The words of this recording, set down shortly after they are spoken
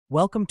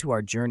Welcome to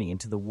our journey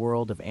into the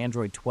world of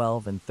Android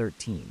 12 and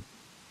 13,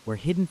 where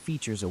hidden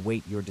features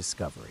await your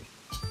discovery.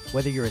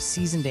 Whether you're a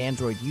seasoned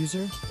Android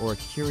user or a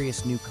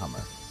curious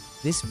newcomer,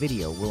 this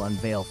video will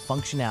unveil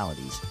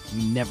functionalities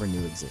you never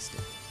knew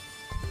existed.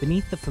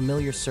 Beneath the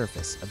familiar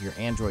surface of your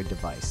Android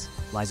device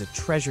lies a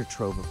treasure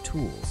trove of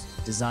tools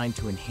designed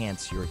to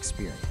enhance your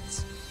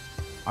experience.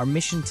 Our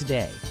mission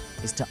today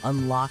is to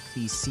unlock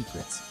these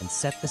secrets and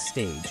set the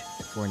stage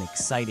for an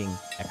exciting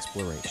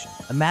exploration.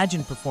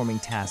 Imagine performing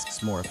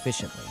tasks more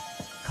efficiently,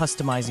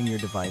 customizing your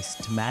device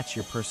to match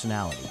your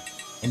personality,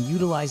 and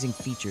utilizing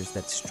features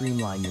that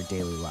streamline your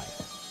daily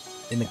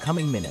life. In the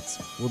coming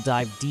minutes, we'll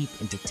dive deep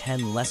into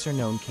 10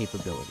 lesser-known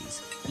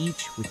capabilities,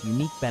 each with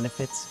unique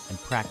benefits and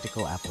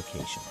practical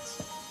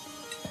applications.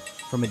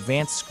 From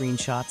advanced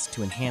screenshots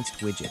to enhanced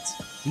widgets,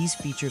 these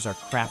features are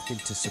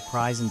crafted to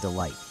surprise and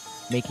delight,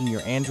 making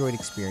your Android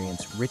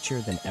experience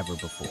richer than ever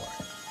before.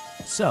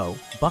 So,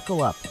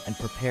 buckle up and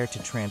prepare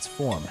to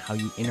transform how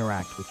you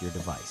interact with your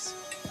device.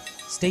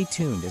 Stay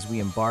tuned as we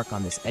embark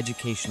on this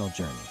educational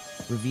journey,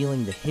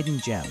 revealing the hidden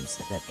gems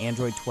that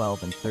Android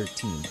 12 and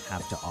 13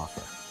 have to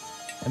offer.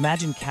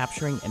 Imagine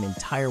capturing an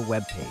entire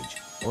web page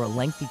or a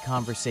lengthy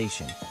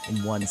conversation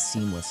in one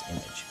seamless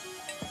image.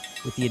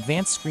 With the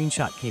advanced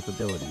screenshot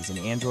capabilities in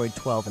Android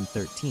 12 and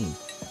 13,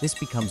 this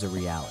becomes a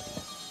reality.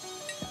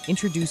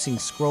 Introducing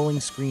scrolling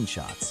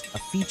screenshots, a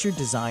feature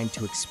designed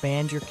to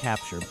expand your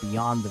capture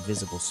beyond the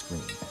visible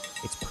screen.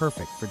 It's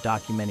perfect for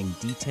documenting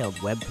detailed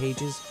web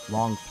pages,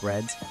 long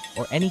threads,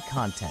 or any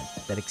content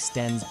that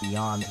extends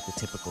beyond the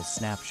typical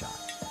snapshot.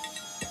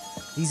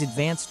 These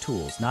advanced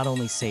tools not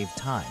only save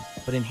time,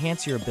 but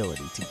enhance your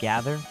ability to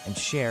gather and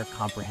share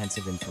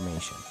comprehensive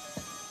information.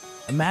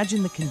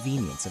 Imagine the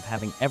convenience of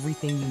having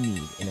everything you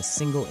need in a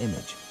single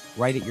image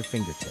right at your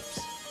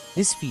fingertips.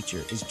 This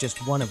feature is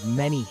just one of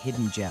many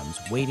hidden gems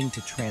waiting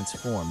to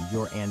transform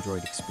your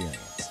Android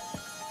experience.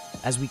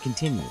 As we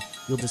continue,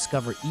 you'll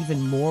discover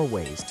even more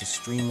ways to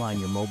streamline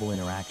your mobile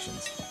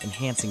interactions,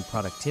 enhancing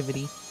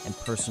productivity and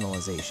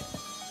personalization.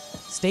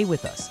 Stay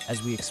with us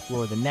as we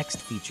explore the next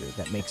feature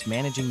that makes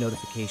managing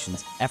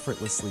notifications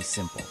effortlessly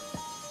simple,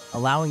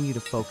 allowing you to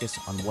focus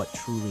on what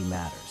truly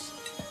matters.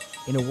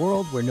 In a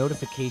world where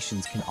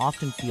notifications can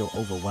often feel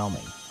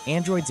overwhelming,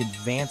 Android's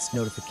advanced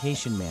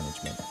notification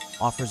management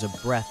offers a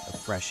breath of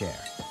fresh air.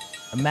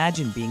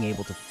 Imagine being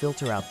able to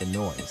filter out the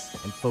noise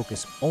and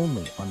focus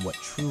only on what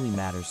truly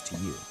matters to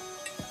you.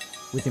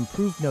 With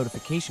improved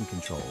notification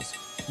controls,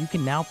 you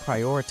can now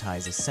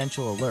prioritize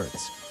essential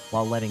alerts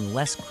while letting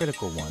less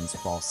critical ones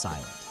fall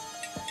silent.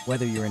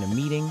 Whether you're in a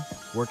meeting,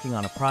 working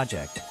on a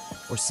project,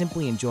 or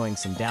simply enjoying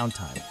some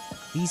downtime,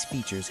 these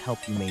features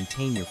help you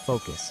maintain your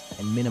focus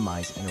and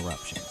minimize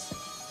interruptions.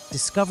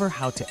 Discover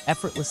how to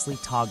effortlessly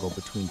toggle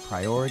between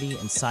priority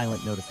and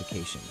silent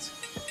notifications,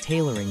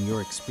 tailoring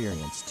your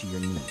experience to your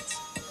needs.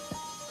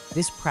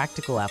 This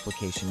practical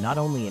application not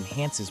only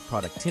enhances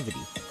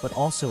productivity, but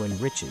also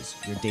enriches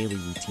your daily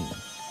routine.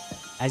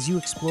 As you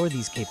explore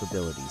these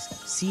capabilities,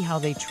 see how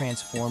they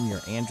transform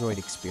your Android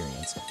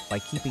experience by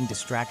keeping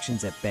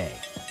distractions at bay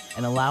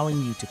and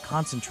allowing you to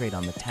concentrate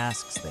on the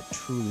tasks that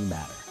truly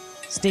matter.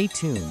 Stay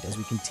tuned as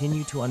we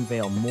continue to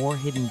unveil more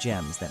hidden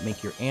gems that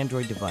make your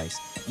Android device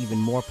even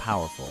more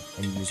powerful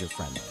and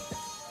user-friendly.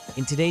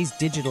 In today's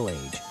digital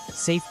age,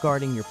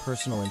 safeguarding your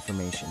personal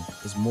information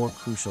is more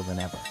crucial than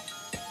ever.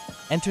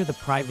 Enter the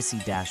Privacy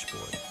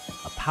Dashboard,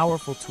 a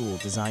powerful tool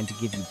designed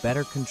to give you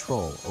better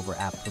control over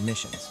app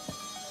permissions.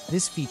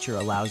 This feature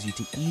allows you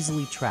to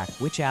easily track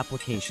which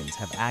applications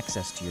have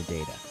access to your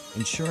data,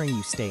 ensuring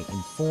you stay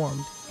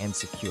informed and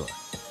secure.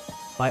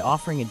 By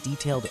offering a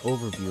detailed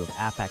overview of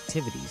app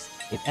activities,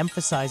 it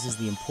emphasizes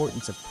the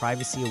importance of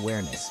privacy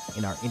awareness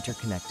in our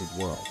interconnected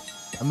world.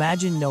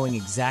 Imagine knowing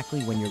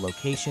exactly when your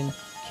location,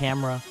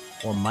 camera,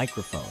 or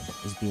microphone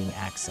is being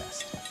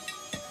accessed.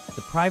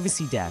 The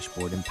Privacy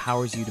Dashboard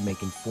empowers you to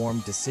make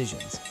informed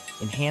decisions,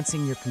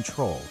 enhancing your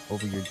control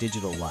over your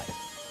digital life.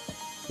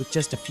 With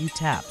just a few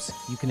taps,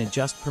 you can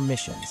adjust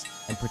permissions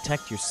and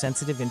protect your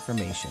sensitive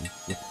information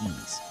with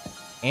ease.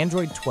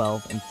 Android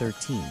 12 and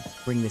 13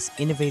 bring this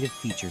innovative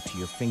feature to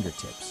your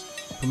fingertips,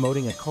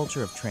 promoting a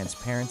culture of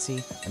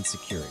transparency and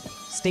security.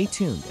 Stay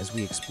tuned as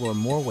we explore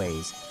more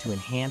ways to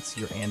enhance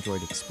your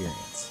Android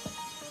experience.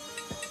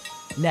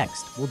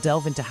 Next, we'll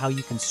delve into how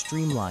you can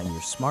streamline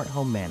your smart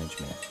home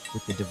management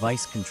with the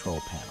Device Control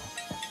Panel.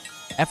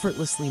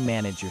 Effortlessly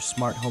manage your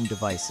smart home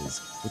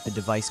devices with the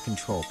Device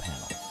Control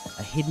Panel,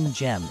 a hidden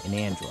gem in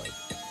Android.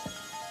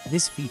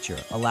 This feature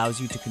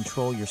allows you to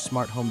control your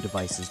smart home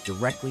devices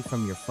directly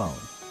from your phone,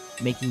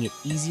 making it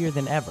easier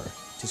than ever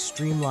to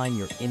streamline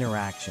your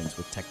interactions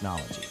with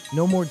technology.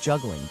 No more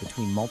juggling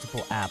between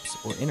multiple apps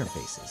or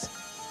interfaces.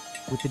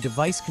 With the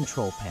Device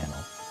Control Panel,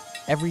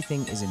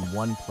 everything is in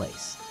one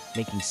place,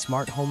 making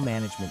smart home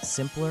management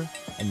simpler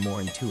and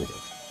more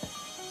intuitive.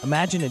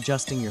 Imagine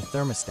adjusting your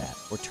thermostat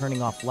or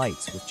turning off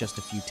lights with just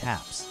a few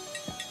taps.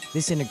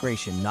 This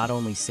integration not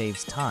only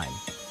saves time,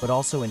 but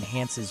also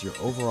enhances your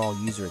overall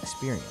user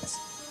experience,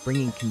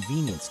 bringing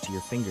convenience to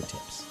your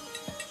fingertips.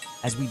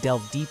 As we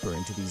delve deeper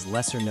into these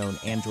lesser-known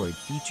Android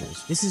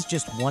features, this is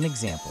just one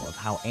example of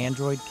how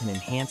Android can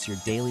enhance your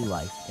daily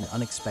life in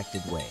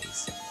unexpected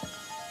ways.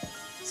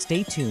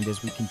 Stay tuned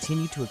as we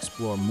continue to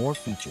explore more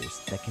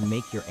features that can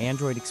make your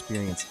Android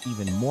experience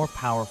even more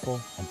powerful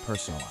and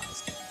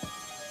personalized.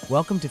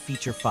 Welcome to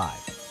Feature 5,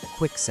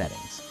 Quick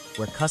Settings,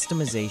 where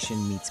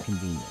customization meets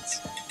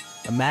convenience.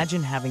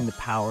 Imagine having the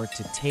power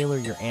to tailor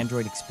your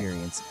Android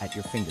experience at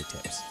your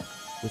fingertips.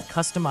 With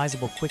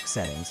customizable quick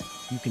settings,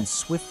 you can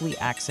swiftly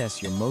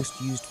access your most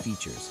used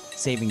features,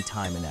 saving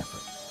time and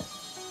effort.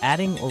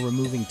 Adding or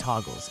removing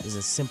toggles is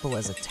as simple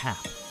as a tap,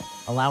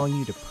 allowing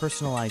you to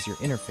personalize your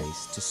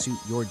interface to suit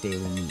your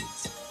daily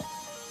needs.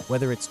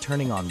 Whether it's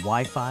turning on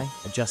Wi-Fi,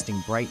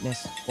 adjusting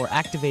brightness, or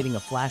activating a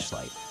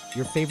flashlight,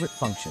 your favorite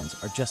functions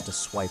are just a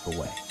swipe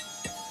away.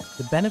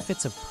 The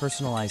benefits of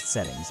personalized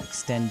settings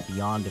extend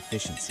beyond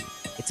efficiency.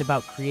 It's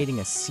about creating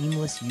a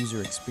seamless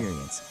user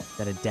experience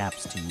that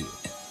adapts to you.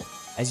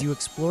 As you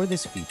explore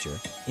this feature,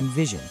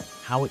 envision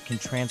how it can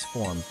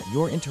transform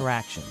your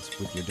interactions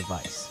with your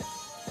device.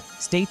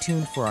 Stay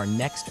tuned for our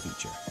next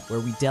feature, where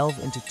we delve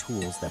into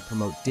tools that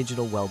promote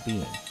digital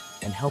well-being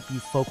and help you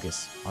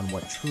focus on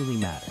what truly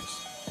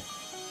matters.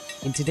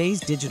 In today's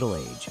digital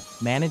age,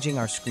 managing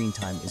our screen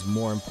time is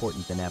more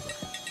important than ever.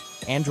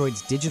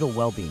 Android's digital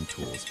well-being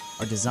tools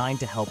are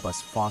designed to help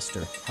us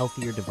foster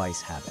healthier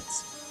device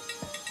habits.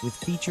 With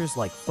features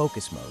like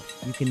Focus Mode,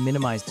 you can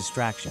minimize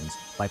distractions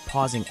by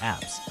pausing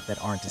apps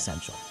that aren't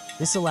essential.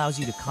 This allows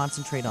you to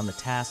concentrate on the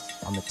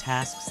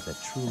tasks that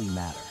truly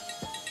matter.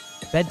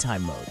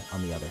 Bedtime Mode,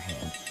 on the other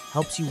hand,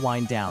 helps you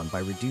wind down by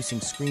reducing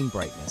screen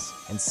brightness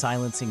and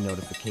silencing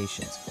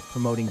notifications,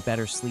 promoting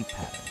better sleep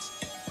patterns.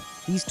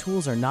 These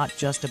tools are not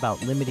just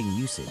about limiting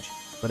usage,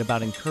 but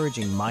about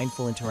encouraging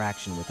mindful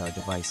interaction with our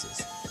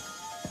devices.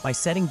 By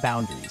setting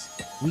boundaries,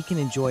 we can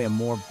enjoy a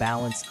more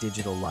balanced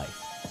digital life,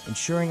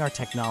 ensuring our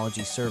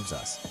technology serves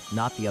us,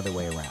 not the other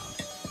way around.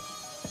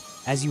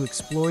 As you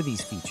explore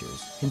these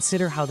features,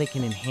 consider how they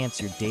can enhance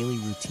your daily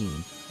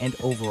routine and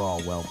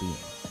overall well-being.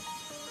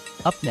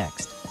 Up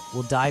next,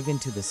 we'll dive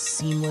into the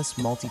seamless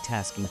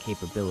multitasking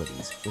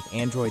capabilities with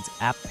Android's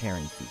app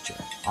pairing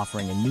feature,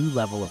 offering a new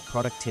level of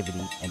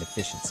productivity and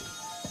efficiency.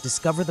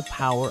 Discover the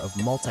power of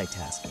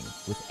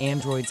multitasking with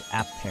Android's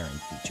app pairing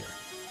feature.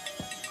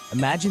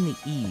 Imagine the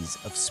ease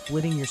of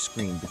splitting your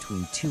screen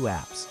between two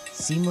apps,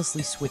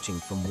 seamlessly switching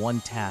from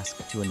one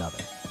task to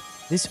another.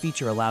 This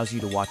feature allows you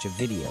to watch a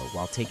video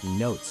while taking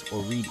notes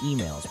or read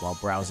emails while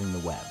browsing the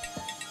web.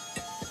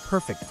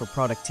 Perfect for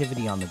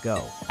productivity on the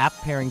go, app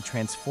pairing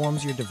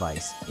transforms your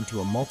device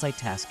into a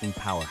multitasking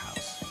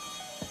powerhouse.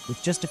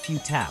 With just a few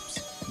taps,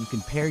 you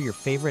can pair your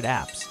favorite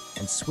apps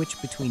and switch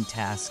between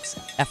tasks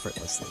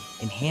effortlessly,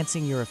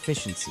 enhancing your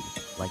efficiency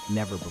like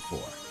never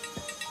before.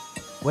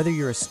 Whether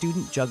you're a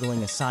student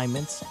juggling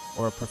assignments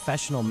or a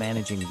professional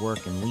managing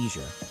work and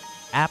leisure,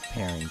 app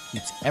pairing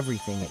keeps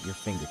everything at your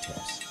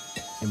fingertips.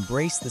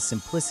 Embrace the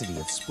simplicity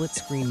of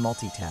split-screen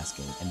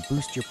multitasking and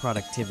boost your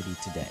productivity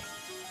today.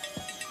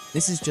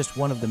 This is just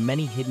one of the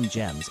many hidden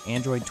gems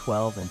Android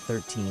 12 and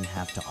 13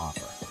 have to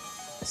offer.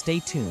 Stay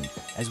tuned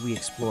as we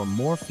explore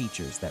more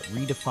features that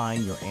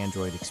redefine your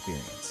Android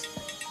experience.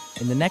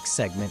 In the next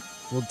segment,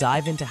 we'll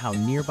dive into how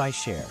Nearby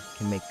Share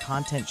can make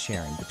content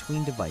sharing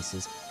between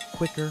devices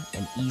quicker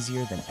and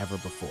easier than ever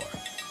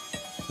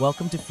before.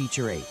 Welcome to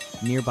Feature 8,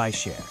 Nearby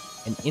Share,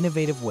 an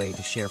innovative way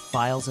to share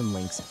files and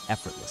links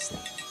effortlessly.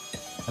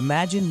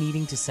 Imagine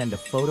needing to send a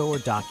photo or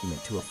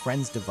document to a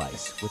friend's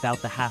device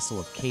without the hassle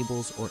of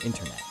cables or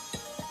internet.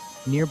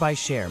 Nearby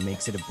Share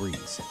makes it a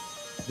breeze.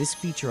 This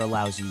feature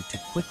allows you to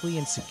quickly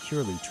and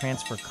securely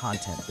transfer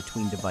content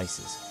between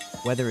devices,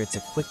 whether it's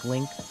a quick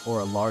link or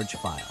a large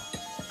file.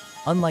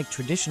 Unlike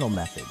traditional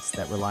methods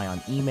that rely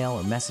on email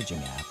or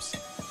messaging apps,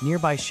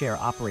 Nearby Share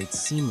operates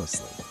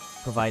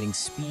seamlessly, providing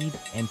speed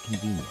and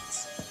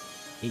convenience.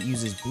 It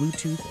uses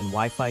Bluetooth and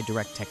Wi-Fi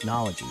Direct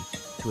technology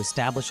to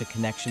establish a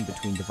connection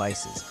between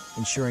devices,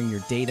 ensuring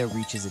your data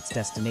reaches its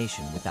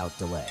destination without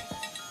delay.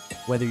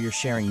 Whether you're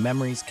sharing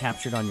memories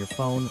captured on your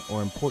phone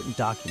or important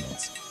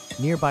documents,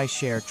 Nearby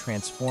Share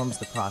transforms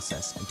the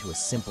process into a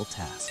simple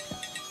task.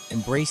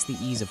 Embrace the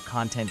ease of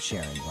content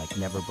sharing like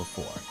never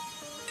before.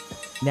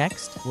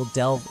 Next, we'll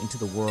delve into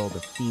the world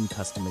of theme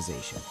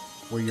customization,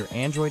 where your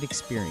Android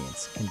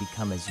experience can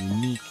become as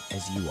unique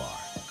as you are.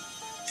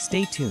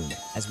 Stay tuned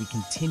as we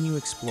continue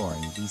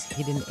exploring these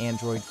hidden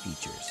Android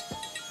features.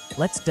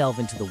 Let's delve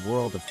into the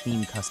world of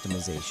theme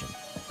customization,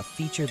 a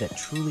feature that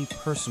truly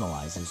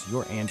personalizes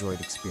your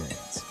Android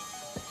experience.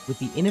 With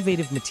the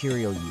innovative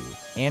Material U,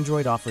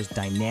 Android offers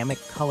dynamic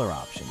color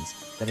options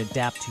that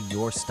adapt to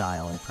your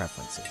style and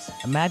preferences.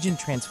 Imagine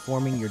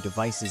transforming your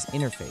device's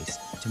interface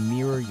to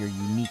mirror your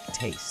unique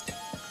taste,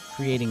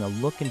 creating a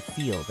look and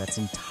feel that's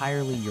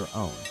entirely your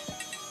own.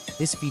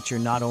 This feature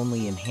not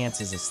only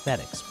enhances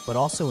aesthetics, but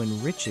also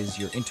enriches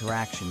your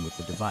interaction with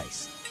the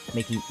device,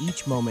 making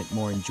each moment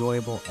more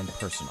enjoyable and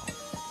personal.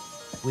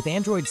 With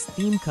Android's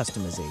theme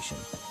customization,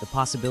 the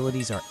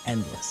possibilities are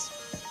endless.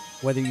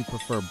 Whether you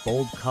prefer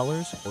bold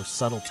colors or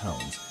subtle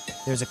tones,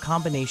 There's a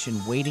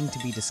combination waiting to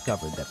be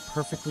discovered that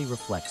perfectly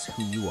reflects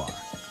who you are.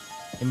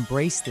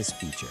 Embrace this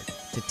feature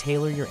to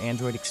tailor your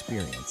Android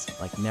experience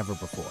like never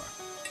before.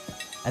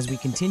 As we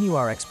continue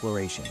our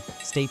exploration,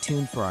 stay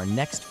tuned for our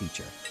next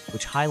feature,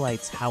 which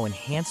highlights how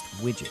enhanced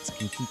widgets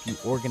can keep you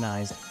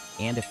organized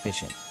and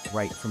efficient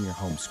right from your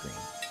home screen.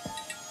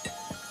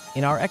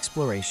 In our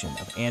exploration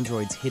of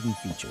Android's hidden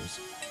features,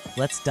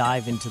 let's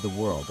dive into the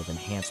world of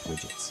enhanced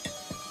widgets.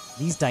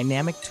 These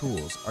dynamic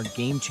tools are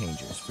game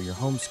changers for your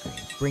home screen,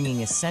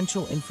 bringing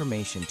essential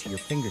information to your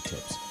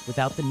fingertips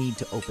without the need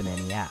to open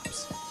any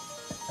apps.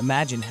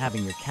 Imagine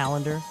having your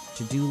calendar,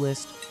 to-do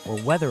list, or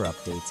weather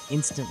updates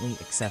instantly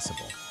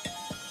accessible.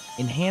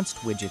 Enhanced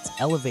widgets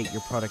elevate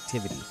your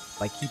productivity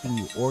by keeping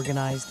you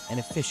organized and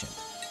efficient,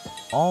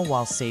 all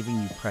while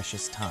saving you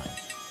precious time.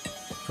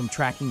 From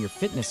tracking your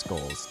fitness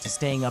goals to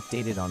staying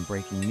updated on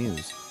breaking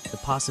news, the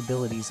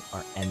possibilities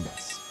are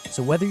endless.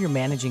 So whether you're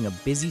managing a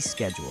busy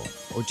schedule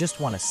or just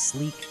want a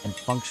sleek and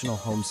functional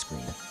home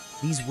screen,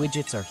 these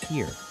widgets are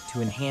here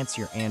to enhance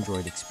your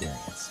Android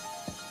experience.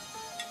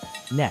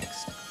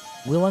 Next,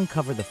 we'll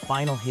uncover the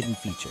final hidden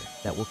feature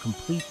that will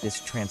complete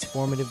this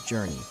transformative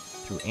journey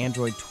through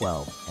Android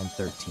 12 and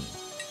 13.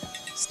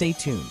 Stay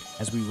tuned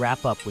as we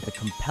wrap up with a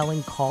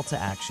compelling call to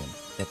action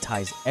that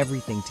ties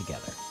everything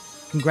together.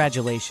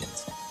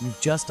 Congratulations, you've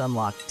just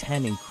unlocked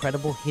 10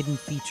 incredible hidden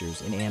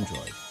features in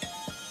Android.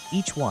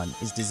 Each one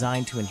is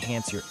designed to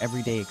enhance your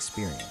everyday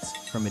experience,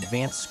 from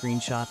advanced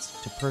screenshots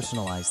to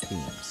personalized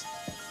themes.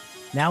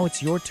 Now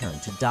it's your turn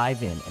to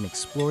dive in and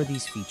explore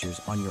these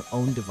features on your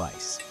own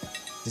device.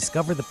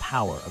 Discover the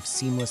power of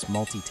seamless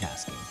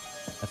multitasking,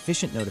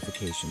 efficient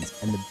notifications,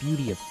 and the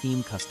beauty of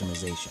theme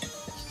customization.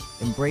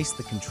 Embrace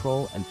the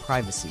control and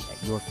privacy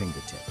at your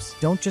fingertips.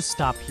 Don't just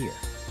stop here.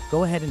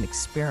 Go ahead and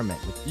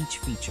experiment with each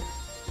feature,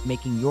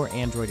 making your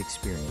Android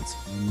experience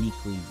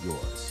uniquely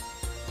yours.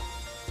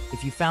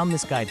 If you found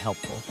this guide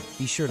helpful,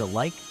 be sure to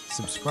like,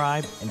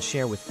 subscribe, and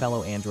share with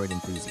fellow Android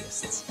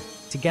enthusiasts.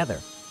 Together,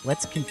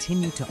 let's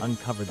continue to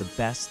uncover the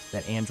best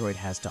that Android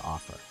has to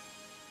offer.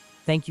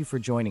 Thank you for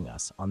joining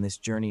us on this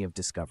journey of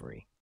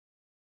discovery.